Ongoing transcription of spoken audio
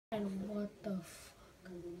And what the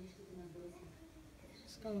fuck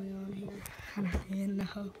is going on here? I don't even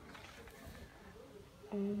know.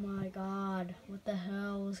 Oh my god, what the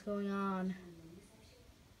hell was going on?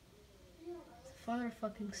 It's a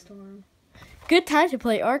fucking storm. Good time to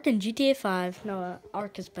play Ark and GTA 5. No,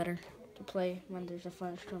 Ark is better to play when there's a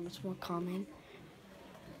thunderstorm. It's more calming.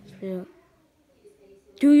 Yeah.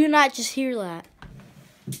 Do you not just hear that?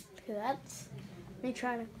 Okay, that's me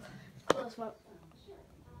trying to close my...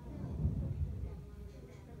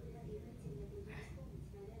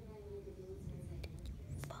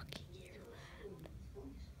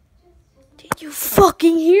 Did you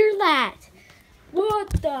fucking hear that? What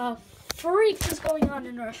the freak is going on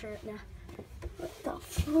in Russia right now? What the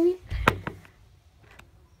freak?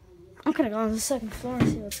 I'm gonna go on the second floor and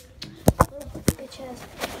see what's bitch ass.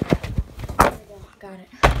 There we go. Got it.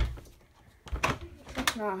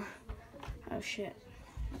 Nah. Oh shit.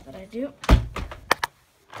 What did I do?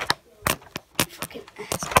 Fucking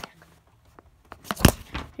ass.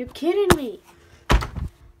 You're kidding me.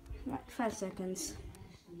 5 seconds.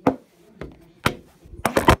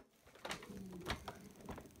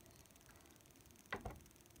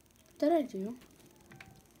 What did I do?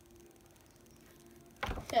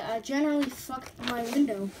 Yeah, I generally fucked my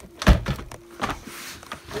window.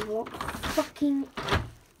 I won't fucking...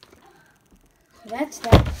 That's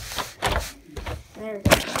that. There we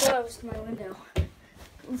go. Closed my window.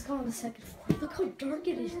 Let's go on the second floor. Look how dark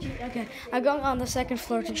it is, dude. Okay, I'm going on the second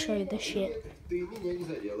floor to show you this shit.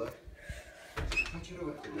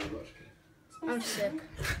 I'm sick.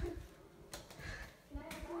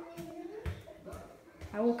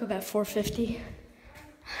 I woke up at 4:50.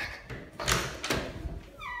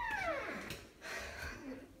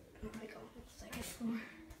 Second floor.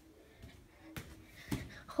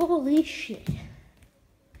 Holy shit.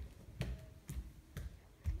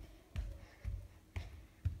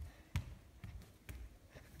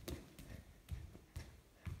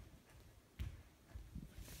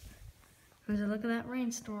 Look at that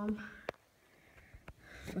rainstorm.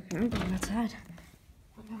 Fucking, I'm going outside.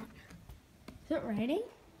 Is it raining?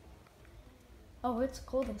 Oh, it's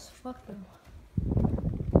cold as fuck though.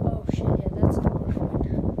 Oh shit, yeah, that's not more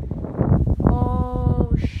fun.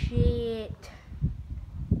 Oh shit.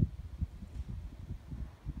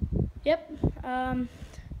 Yep.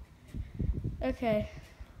 Okay.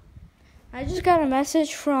 I just got a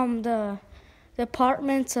message from the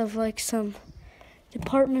departments of like some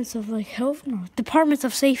departments of like health, no, departments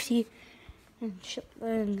of safety and shit,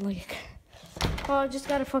 and like, oh, I just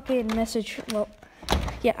got a fucking message. Well,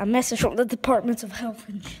 yeah, a message from the departments of health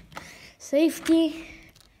and safety,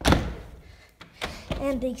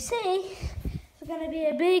 and they say it's gonna be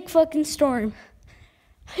a big fucking storm.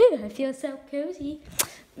 I feel so cozy.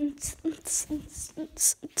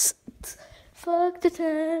 Fuck the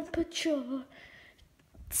temperature.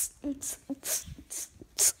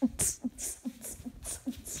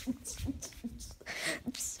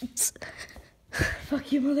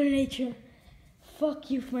 Fuck you, Mother Nature. Fuck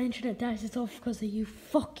you if my internet dies. It's all because of you.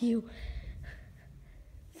 Fuck you.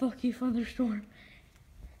 Fuck you, thunderstorm.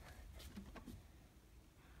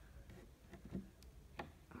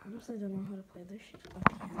 I honestly don't know how to play this shit.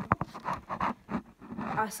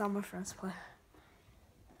 I saw my friends play.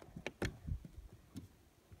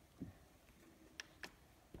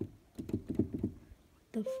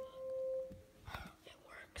 The fuck? It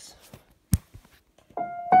works.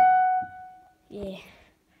 Yeah.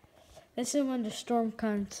 This is when the storm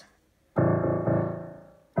comes.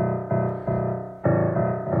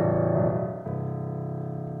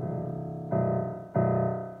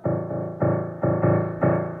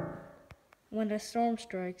 When the storm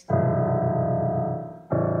strikes.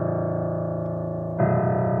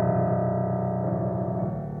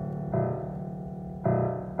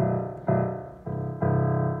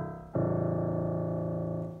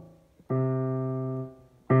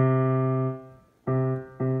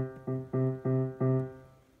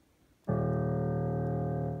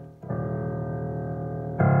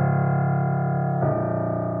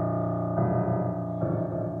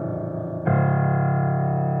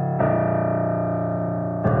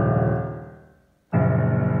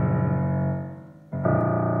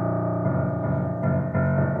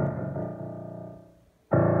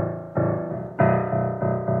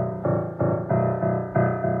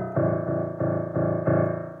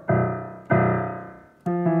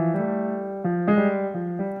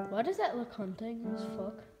 Why does that look haunting as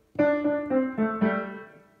fuck?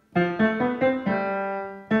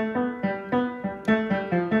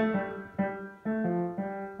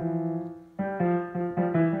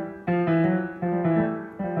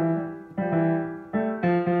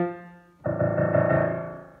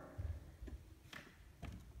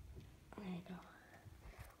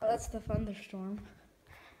 that's the thunderstorm.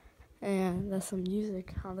 And that's some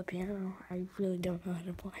music on the piano. I really don't know how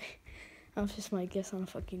to play. I'm just my guess on a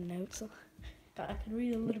fucking note, so but I can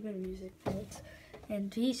read a little bit of music notes.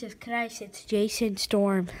 And Jesus Christ, it's Jason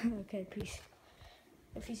Storm. Okay, peace.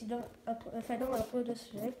 If I don't upload this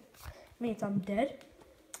today, it means I'm dead.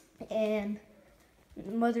 And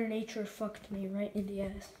Mother Nature fucked me right in the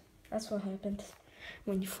ass. That's what happens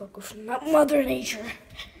when you fuck with Mother Nature.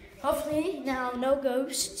 Hopefully now no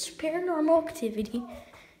ghosts, paranormal activity,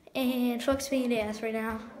 and fucks me in the ass right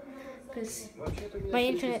now. Because my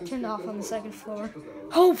internet turned off on the second floor.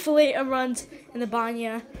 Hopefully it runs in the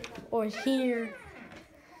banya or here.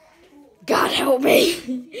 God help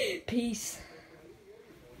me. Peace.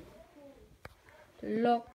 Look.